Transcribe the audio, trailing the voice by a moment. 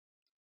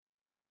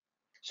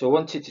So I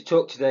wanted to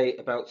talk today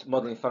about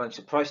modelling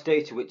financial price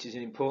data, which is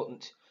an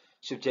important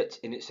subject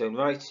in its own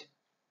right.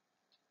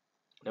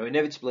 Now,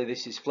 inevitably,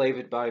 this is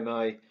flavoured by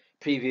my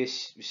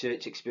previous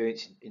research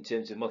experience in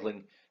terms of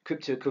modelling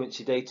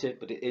cryptocurrency data,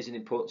 but it is an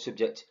important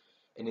subject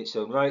in its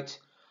own right.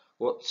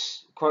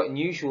 What's quite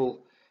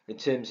unusual in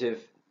terms of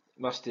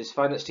master's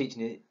finance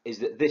teaching is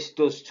that this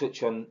does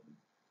touch on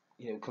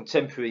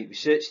contemporary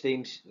research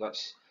themes.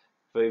 That's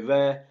very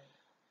rare.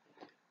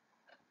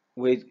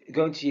 We're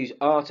going to use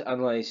R to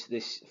analyse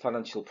this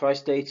financial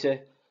price data.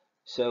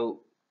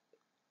 So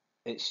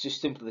it's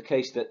just simply the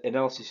case that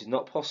analysis is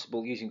not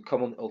possible using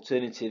common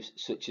alternatives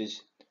such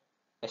as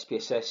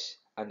SPSS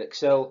and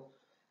Excel.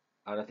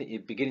 And I think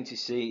you're beginning to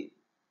see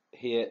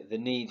here the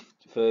need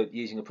for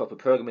using a proper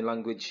programming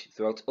language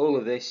throughout all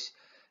of this.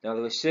 Now,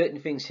 there are certain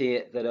things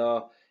here that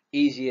are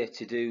easier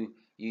to do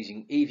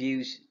using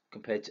eViews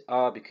compared to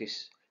R,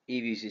 because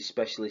eViews is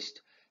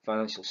specialist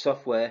financial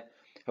software.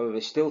 However, I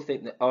still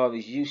think that R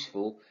is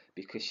useful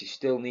because you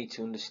still need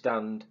to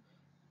understand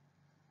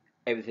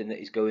everything that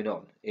is going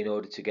on in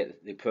order to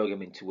get the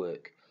programming to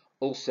work.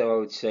 Also, I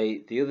would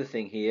say the other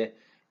thing here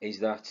is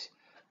that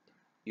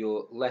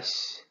you're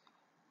less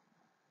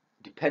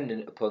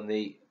dependent upon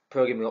the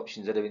programming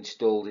options that are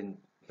installed in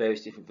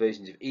various different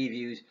versions of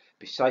eViews,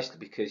 precisely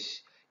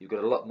because you've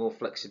got a lot more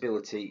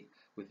flexibility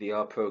with the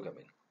R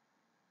programming.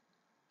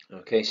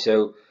 Okay,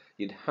 so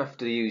you'd have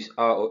to use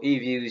R or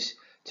eViews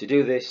to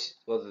do this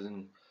rather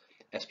than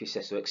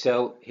SPSS or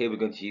Excel. Here we're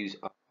going to use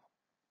R.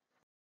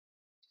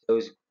 So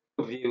as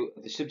a overview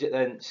of the subject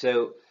then,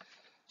 so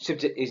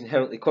subject is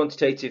inherently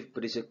quantitative,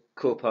 but is a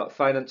core part of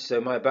finance.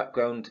 So my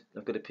background,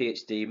 I've got a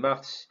PhD in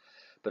maths,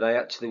 but I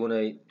actually won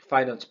a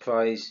finance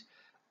prize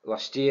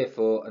last year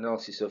for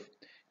analysis of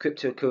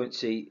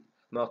cryptocurrency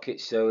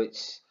markets. So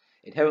it's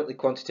inherently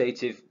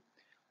quantitative,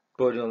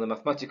 bordering on the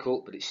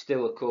mathematical, but it's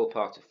still a core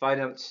part of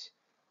finance.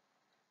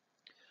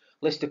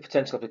 List of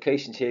potential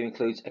applications here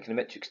includes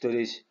econometric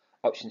studies,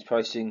 options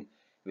pricing,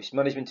 risk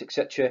management,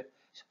 etc.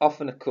 It's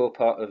often a core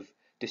part of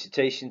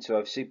dissertation, so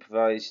I've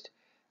supervised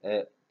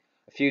a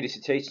few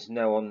dissertations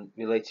now on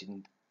related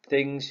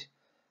things,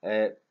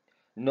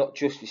 not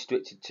just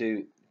restricted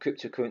to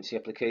cryptocurrency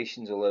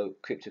applications, although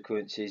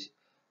cryptocurrencies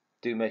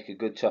do make a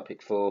good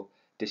topic for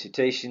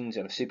dissertations,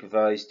 and I've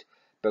supervised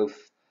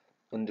both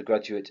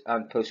undergraduate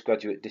and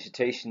postgraduate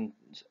dissertations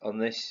on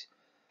this.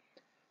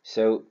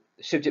 So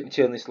the subject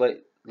material in this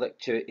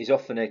lecture is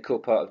often a core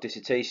part of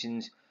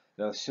dissertations.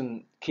 Now,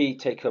 some key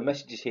take-home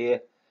messages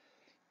here.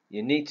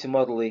 You need to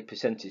model the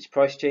percentage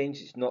price change.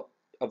 It's not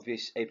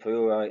obvious a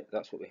priori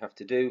that's what we have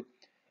to do.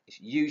 It's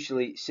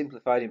usually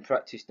simplified in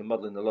practice to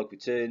modelling the log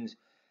returns,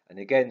 and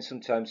again,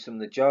 sometimes some of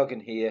the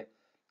jargon here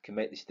can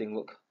make this thing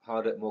look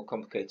harder, more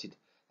complicated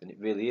than it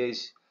really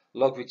is.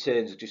 Log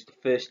returns are just the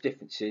first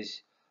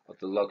differences of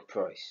the log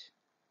price.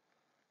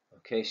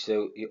 Okay,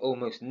 so you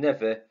almost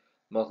never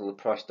model the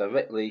price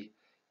directly.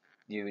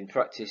 You, in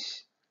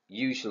practice,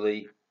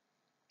 usually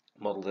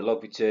model the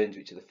log returns,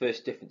 which are the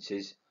first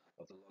differences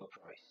of the log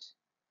price.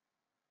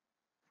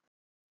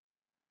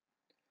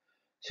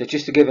 So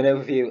just to give an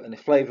overview and a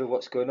flavour of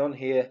what's going on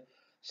here,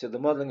 so the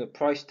modelling of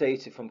price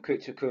data from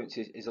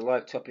cryptocurrencies is a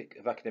live topic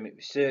of academic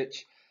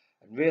research,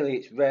 and really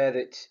it's rare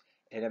that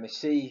in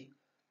MSc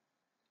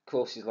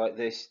courses like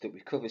this that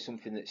we cover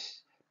something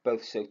that's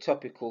both so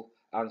topical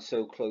and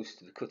so close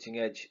to the cutting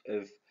edge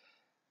of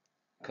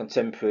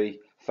contemporary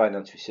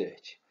finance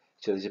research.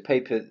 So there's a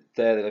paper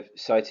there that I've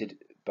cited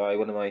by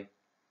one of my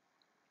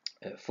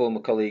former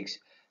colleagues,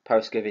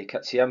 Paraskevi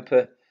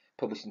Katsiampa,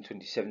 published in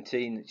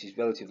 2017, which is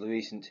relatively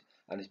recent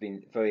and has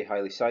been very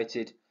highly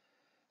cited.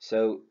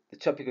 So the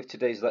topic of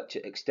today's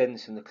lecture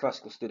extends from the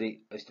classical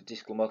study of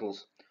statistical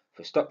models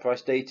for stock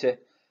price data.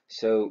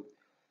 So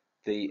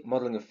the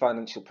modelling of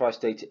financial price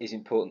data is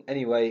important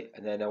anyway,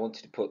 and then I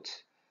wanted to put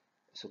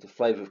sort of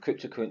flavour of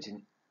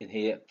cryptocurrency in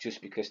here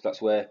just because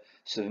that's where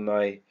some of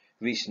my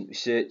recent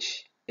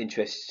research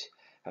interests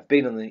have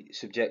been on the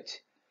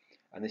subject,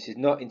 and this is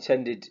not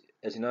intended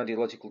as an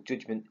ideological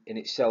judgment in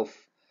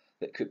itself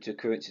that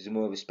cryptocurrencies are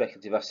more of a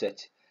speculative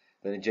asset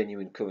than a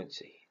genuine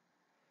currency.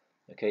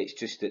 Okay, it's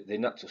just that the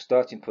natural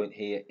starting point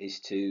here is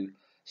to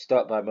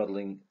start by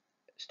modelling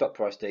stock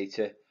price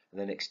data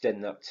and then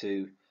extend that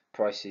to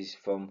prices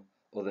from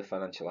other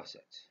financial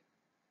assets.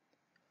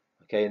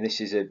 Okay, and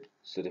this is a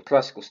sort of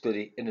classical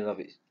study in and of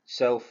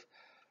itself,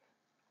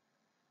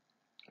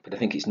 but I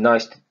think it's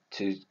nice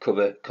to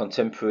cover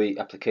contemporary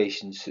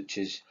applications such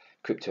as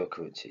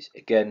cryptocurrencies.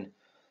 Again,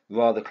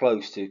 rather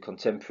close to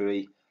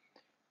contemporary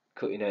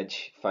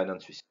cutting-edge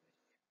finance research.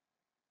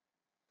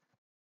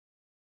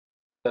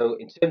 So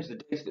in terms of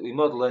the data that we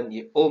model, then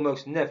you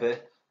almost never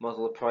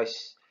model a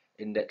price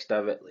index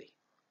directly.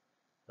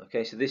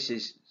 Okay, so this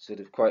is sort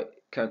of quite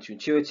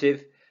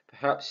counterintuitive.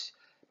 Perhaps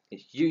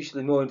it's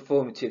usually more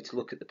informative to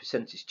look at the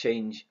percentage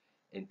change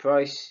in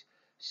price.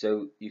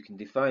 So you can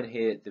define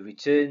here the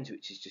returns,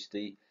 which is just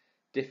the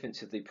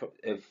difference of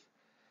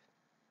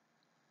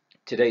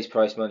today's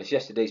price minus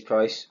yesterday's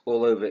price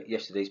all over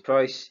yesterday's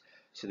price.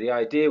 So the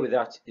idea with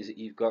that is that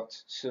you've got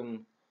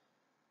some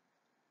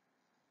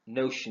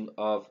notion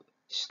of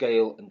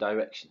scale and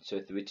direction. So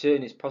if the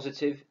return is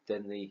positive,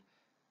 then the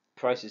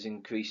price has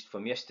increased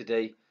from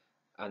yesterday,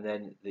 and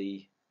then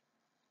the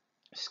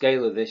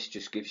scale of this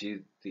just gives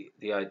you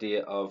the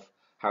idea of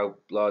how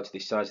large the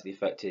size of the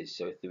effect is.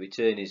 So if the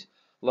return is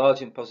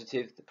large and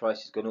positive, the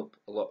price has gone up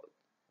a lot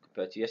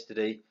compared to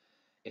yesterday.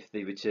 If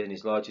the return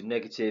is large and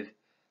negative,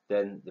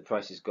 then the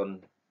price has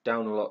gone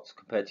down a lot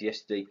compared to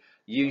yesterday.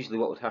 Usually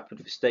what would happen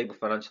for stable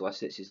financial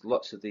assets is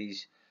lots of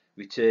these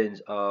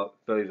returns are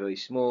very, very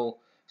small,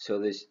 so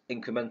there's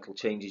incremental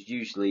changes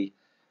usually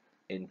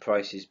in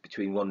prices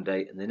between one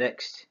day and the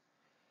next.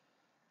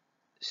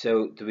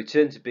 So the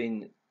returns have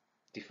been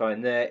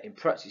defined there. In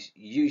practice,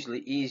 usually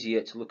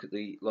easier to look at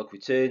the log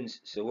returns.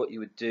 So what you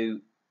would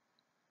do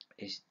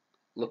is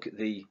look at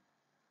the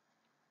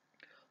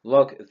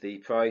log of the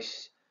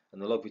price,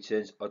 and the log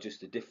returns are just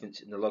the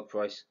difference in the log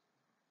price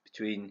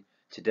between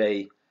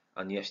today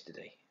and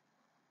yesterday.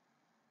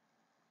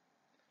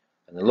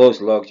 And the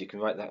lowest logs, you can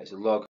write that as a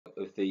log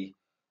of the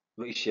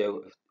ratio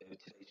of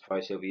today's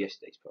price over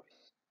yesterday's price.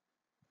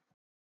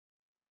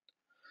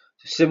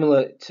 So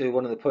similar to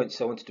one of the points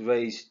I wanted to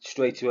raise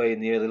straight away in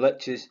the early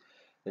lectures,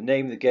 the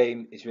name of the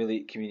game is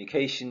really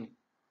communication.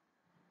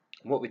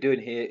 And what we're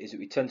doing here is that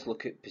we tend to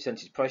look at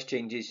percentage price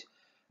changes,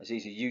 as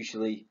these are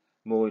usually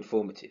more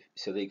informative.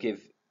 So they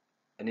give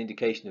an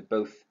indication of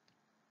both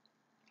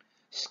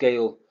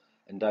scale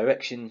and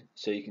direction,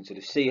 so you can sort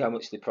of see how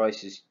much the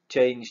price has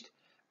changed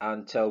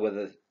and tell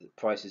whether the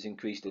price has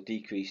increased or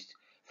decreased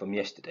from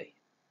yesterday.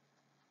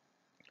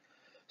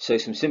 So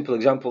some simple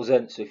examples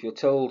then. So if you're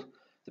told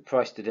the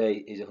price today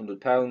is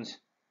 £100,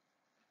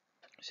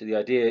 so the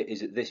idea is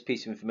that this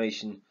piece of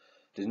information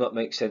does not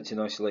make sense in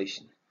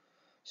isolation.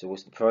 So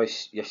was the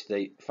price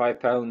yesterday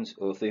 £5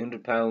 or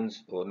 £300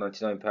 or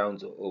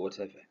 £99 or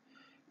whatever?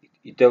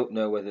 You don't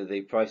know whether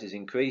the price has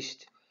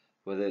increased,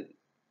 whether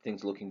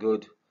things are looking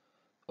good,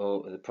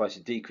 or the price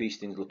has decreased,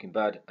 things looking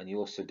bad, and you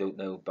also don't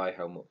know by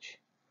how much.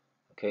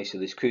 Okay, so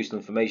there's crucial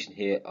information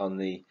here on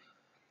the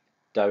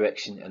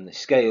direction and the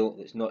scale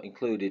that's not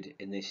included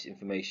in this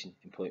information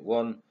in point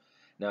 1.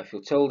 Now if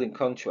you're told in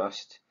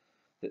contrast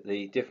that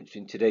the difference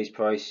between today's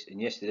price and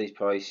yesterday's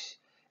price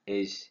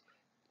is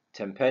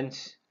 10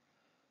 pence,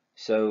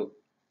 so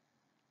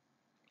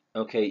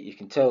okay, you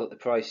can tell that the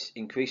price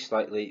increased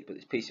slightly, but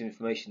this piece of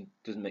information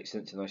doesn't make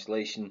sense in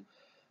isolation.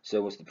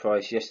 So was the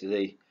price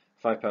yesterday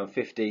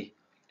 £5.50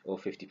 or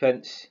 50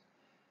 pence?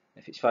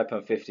 If it's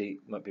 £5.50, it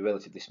might be a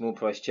relatively small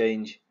price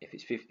change. If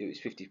it was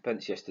 50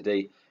 pence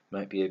yesterday, it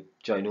might be a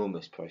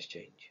ginormous price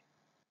change.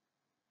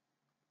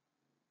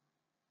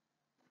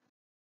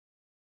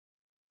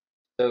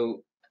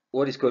 So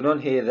what is going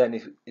on here then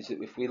is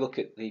that if we look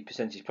at the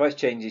percentage price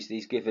changes,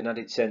 these give an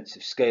added sense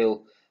of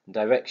scale and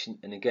direction.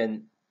 And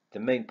again, the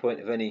main point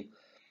of any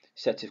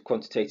set of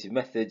quantitative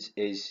methods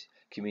is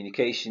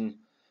communication.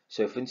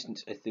 So for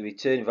instance, if the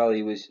return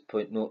value was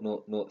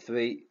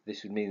 0.0003,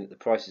 this would mean that the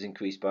price has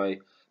increased by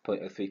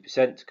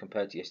 0.03%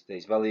 compared to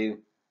yesterday's value.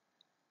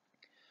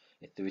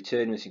 If the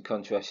return was in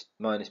contrast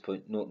minus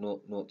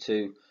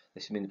 0.0002,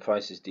 this would mean the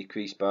price has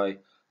decreased by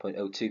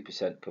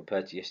 0.02%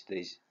 compared to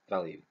yesterday's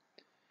value.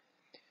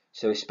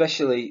 So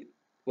especially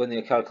when they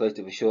are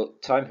calculated over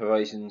short time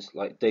horizons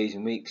like days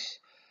and weeks,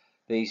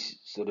 these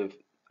sort of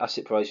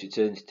asset price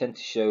returns tend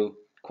to show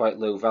quite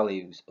low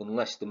values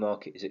unless the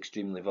market is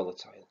extremely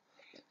volatile.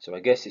 So I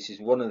guess this is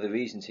one of the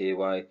reasons here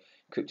why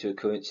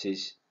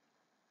cryptocurrencies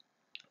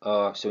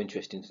are so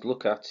interesting to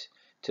look at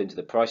in terms of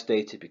the price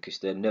data, because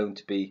they're known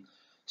to be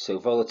so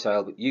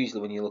volatile. But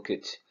usually when you look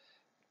at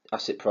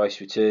asset price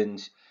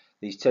returns,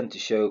 these tend to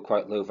show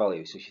quite low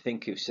values. So if you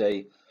think of,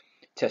 say,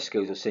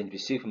 Tesco's or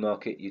Sainsbury's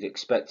supermarket, you'd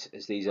expect,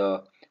 as these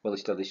are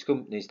well-established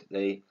companies, that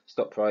the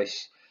stock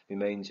price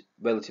remains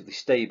relatively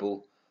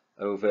stable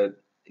over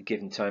a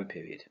given time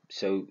period.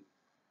 So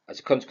as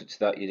a consequence of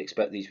that, you'd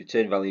expect these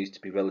return values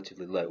to be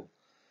relatively low.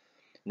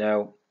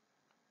 Now,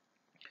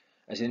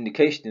 as an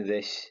indication of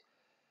this,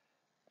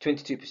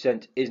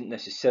 22% isn't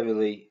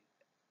necessarily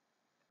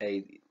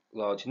a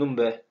large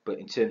number, but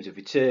in terms of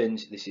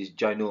returns, this is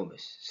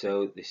ginormous.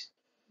 So this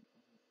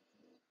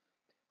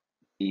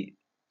the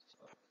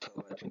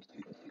 22%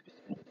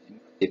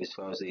 as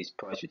far as these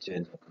price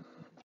returns are concerned.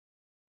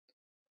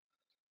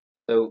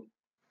 So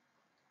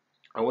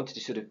I wanted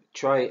to sort of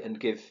try and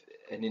give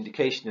an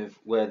indication of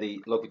where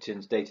the log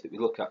returns data that we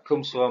look at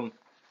comes from.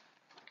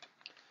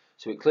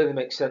 So it clearly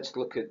makes sense to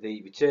look at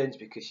the returns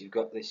because you've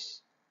got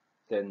this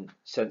then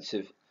sense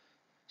of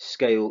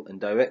scale and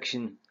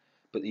direction,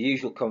 but the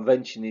usual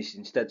convention is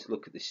instead to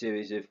look at the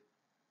series of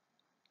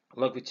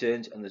log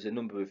returns, and there's a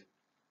number of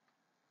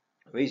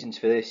reasons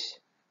for this.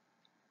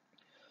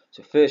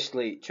 So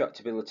firstly,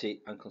 tractability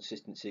and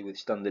consistency with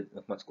standard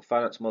mathematical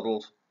finance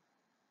models.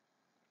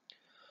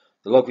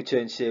 The log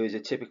return series are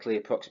typically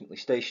approximately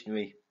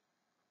stationary,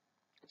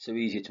 so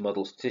easier to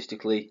model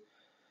statistically,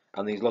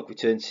 and these log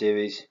return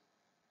series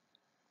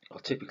are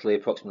typically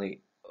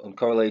approximately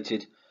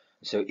uncorrelated,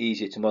 so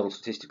easier to model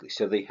statistically.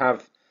 So they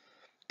have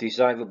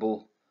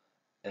desirable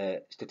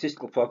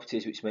statistical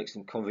properties which makes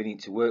them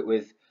convenient to work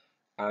with,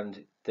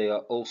 and they are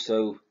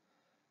also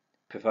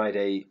provide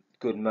a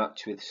good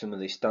match with some of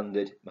the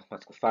standard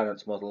mathematical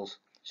finance models,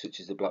 such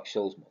as the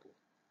Black-Scholes model.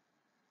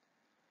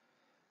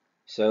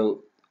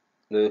 So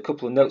there are a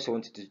couple of notes I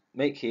wanted to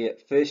make here.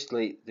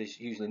 Firstly, there's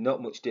usually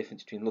not much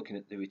difference between looking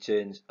at the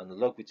returns and the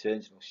log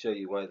returns, and I'll show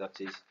you why that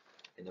is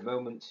in a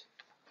moment.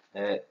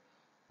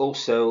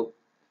 Also,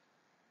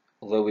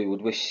 although we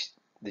would wish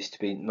this to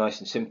be nice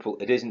and simple,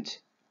 it isn't.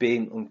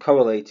 Being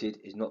uncorrelated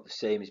is not the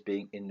same as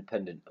being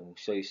independent, and we'll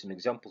show you some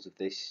examples of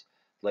this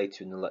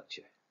later in the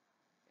lecture.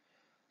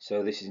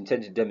 So this is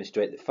intended to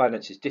demonstrate that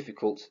finance is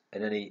difficult,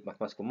 and any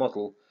mathematical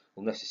model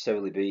will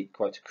necessarily be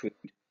quite a crude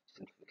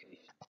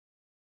simplification.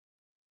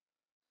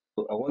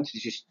 But I wanted to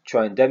just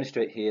try and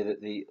demonstrate here that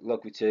the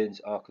log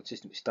returns are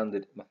consistent with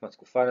standard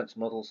mathematical finance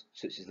models,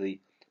 such as the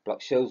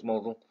Black-Scholes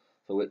model,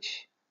 for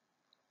which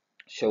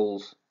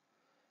Scholes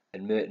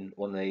and Merton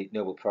won the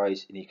Nobel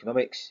Prize in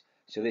Economics.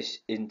 So this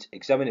isn't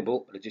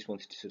examinable, but I just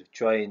wanted to sort of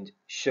try and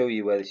show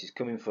you where this is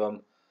coming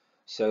from.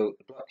 So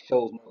the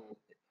Black-Scholes model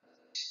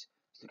is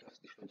the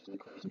differential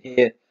equation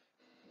here.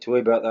 To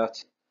worry about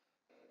that,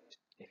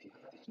 if you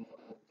have this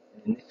model,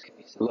 in this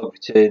case the log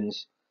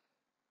returns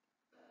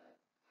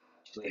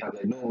actually have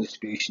a normal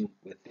distribution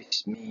with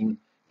this mean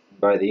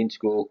by the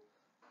integral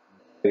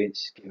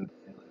variance given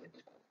by the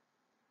integral.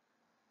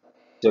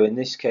 So in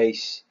this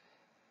case,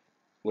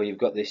 where you've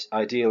got this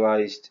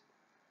idealized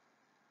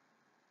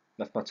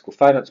mathematical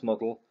finance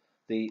model,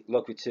 the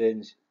log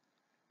returns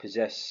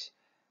possess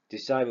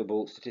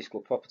desirable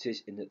statistical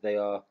properties in that they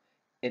are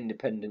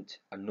independent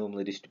and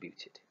normally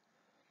distributed.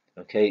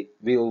 Okay,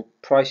 real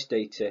price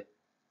data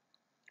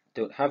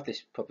don't have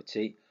this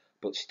property,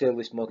 but still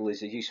this model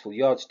is a useful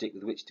yardstick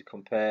with which to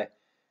compare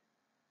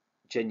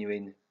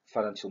genuine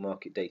financial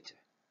market data.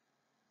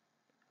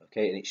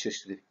 Okay, and it's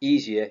just sort of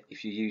easier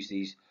if you use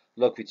these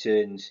log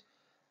returns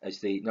as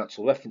the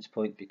natural reference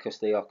point because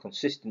they are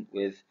consistent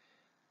with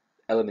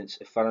elements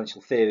of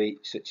financial theory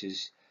such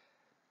as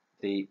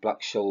the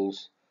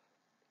Black-Scholes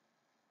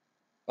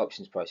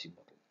options pricing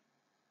model.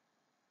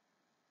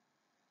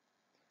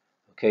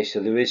 Okay,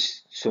 so there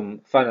is some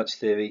finance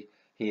theory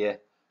here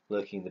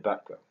lurking in the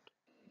background.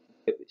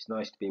 It's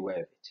nice to be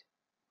aware of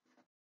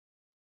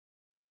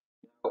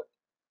it.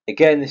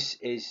 Again, this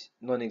is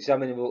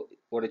non-examinable.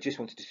 What I just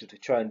wanted to sort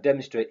of try and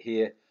demonstrate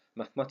here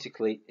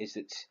mathematically is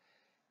that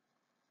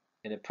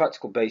in a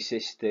practical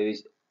basis there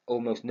is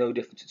almost no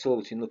difference at all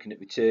between looking at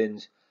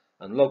returns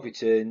and log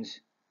returns,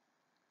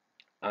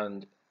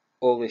 and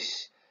all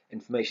this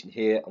information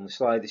here on the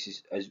slide, this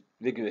is as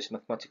rigorous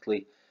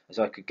mathematically as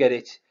I could get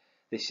it.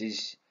 This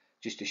is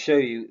just to show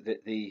you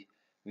that the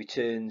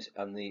returns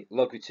and the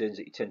log returns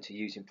that you tend to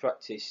use in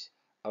practice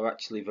are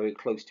actually very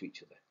close to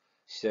each other.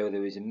 So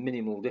there is a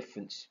minimal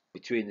difference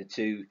between the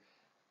two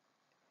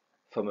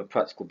from a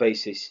practical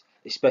basis,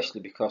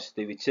 especially because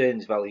the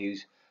returns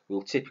values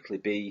will typically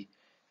be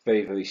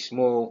very, very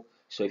small.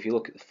 So if you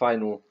look at the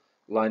final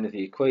line of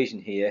the equation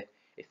here,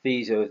 if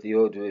these are of the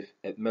order of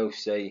at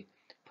most say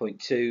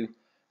 0.2,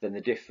 then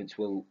the difference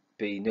will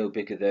be no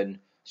bigger than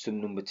some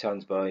number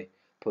times by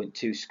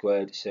 0.2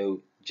 squared,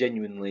 so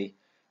genuinely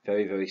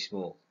very, very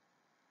small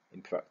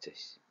in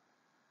practice.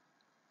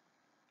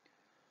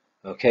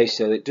 Okay,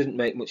 so it doesn't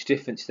make much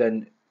difference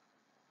then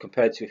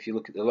compared to if you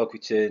look at the log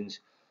returns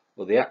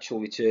or the actual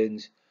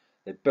returns.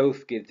 They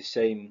both give the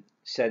same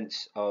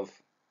sense of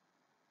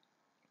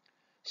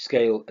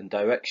scale and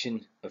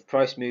direction of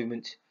price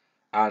movement,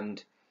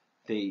 and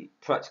the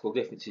practical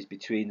differences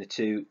between the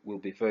two will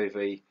be very,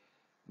 very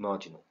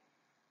marginal.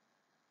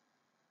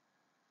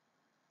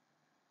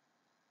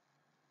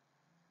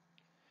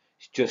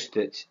 It's just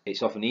that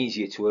it's often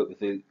easier to work with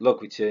the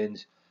log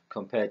returns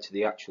compared to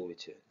the actual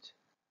returns.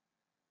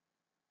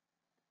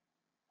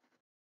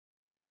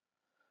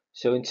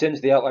 So in terms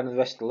of the outline of the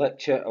rest of the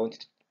lecture, I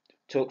wanted to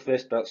talk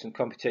first about some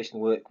computational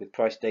work with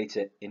price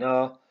data in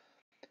R,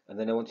 and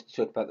then I wanted to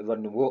talk about the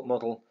random walk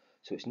model.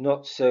 So it's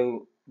not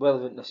so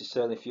relevant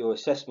necessarily for your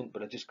assessment,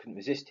 but I just couldn't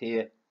resist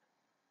here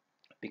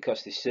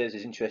because this serves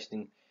as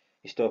interesting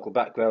historical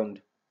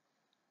background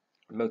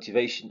and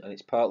motivation, and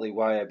it's partly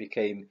why I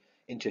became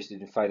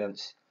interested in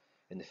finance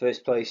in the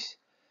first place.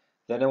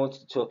 Then I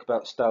wanted to talk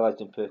about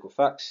stylized empirical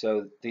facts.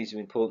 So these are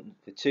important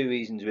for two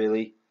reasons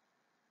really.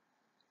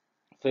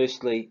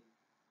 Firstly,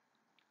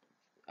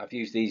 I've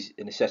used these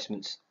in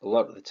assessments a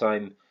lot of the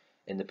time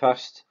in the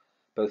past,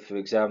 both for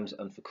exams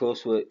and for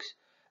courseworks,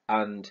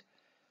 and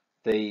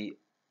they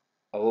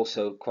are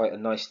also quite a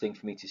nice thing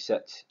for me to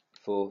set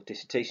for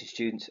dissertation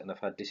students, and I've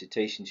had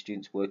dissertation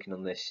students working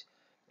on this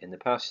in the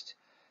past.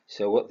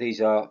 So what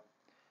these are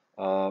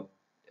a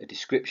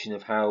description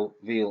of how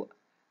real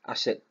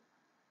asset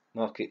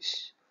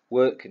markets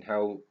work and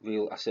how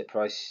real asset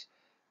price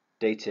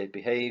data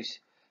behaves.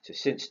 So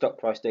since stock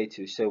price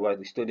data is so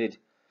widely studied,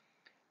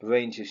 a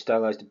range of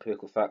stylized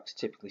empirical facts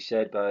typically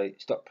shared by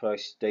stock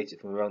price data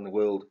from around the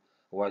world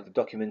are widely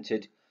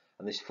documented,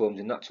 and this forms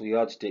a natural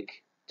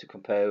yardstick to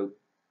compare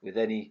with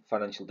any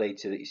financial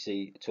data that you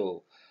see at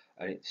all.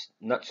 And it's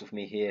natural for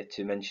me here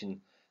to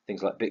mention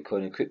things like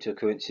Bitcoin and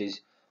cryptocurrencies,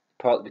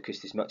 partly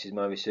because this matches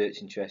my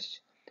research interests,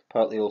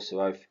 partly also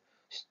I've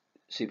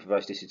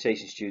supervised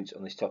dissertation students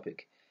on this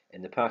topic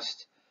in the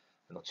past,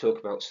 and I'll talk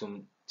about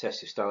some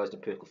tests of stylized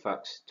empirical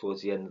facts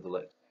towards the end of the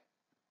lecture.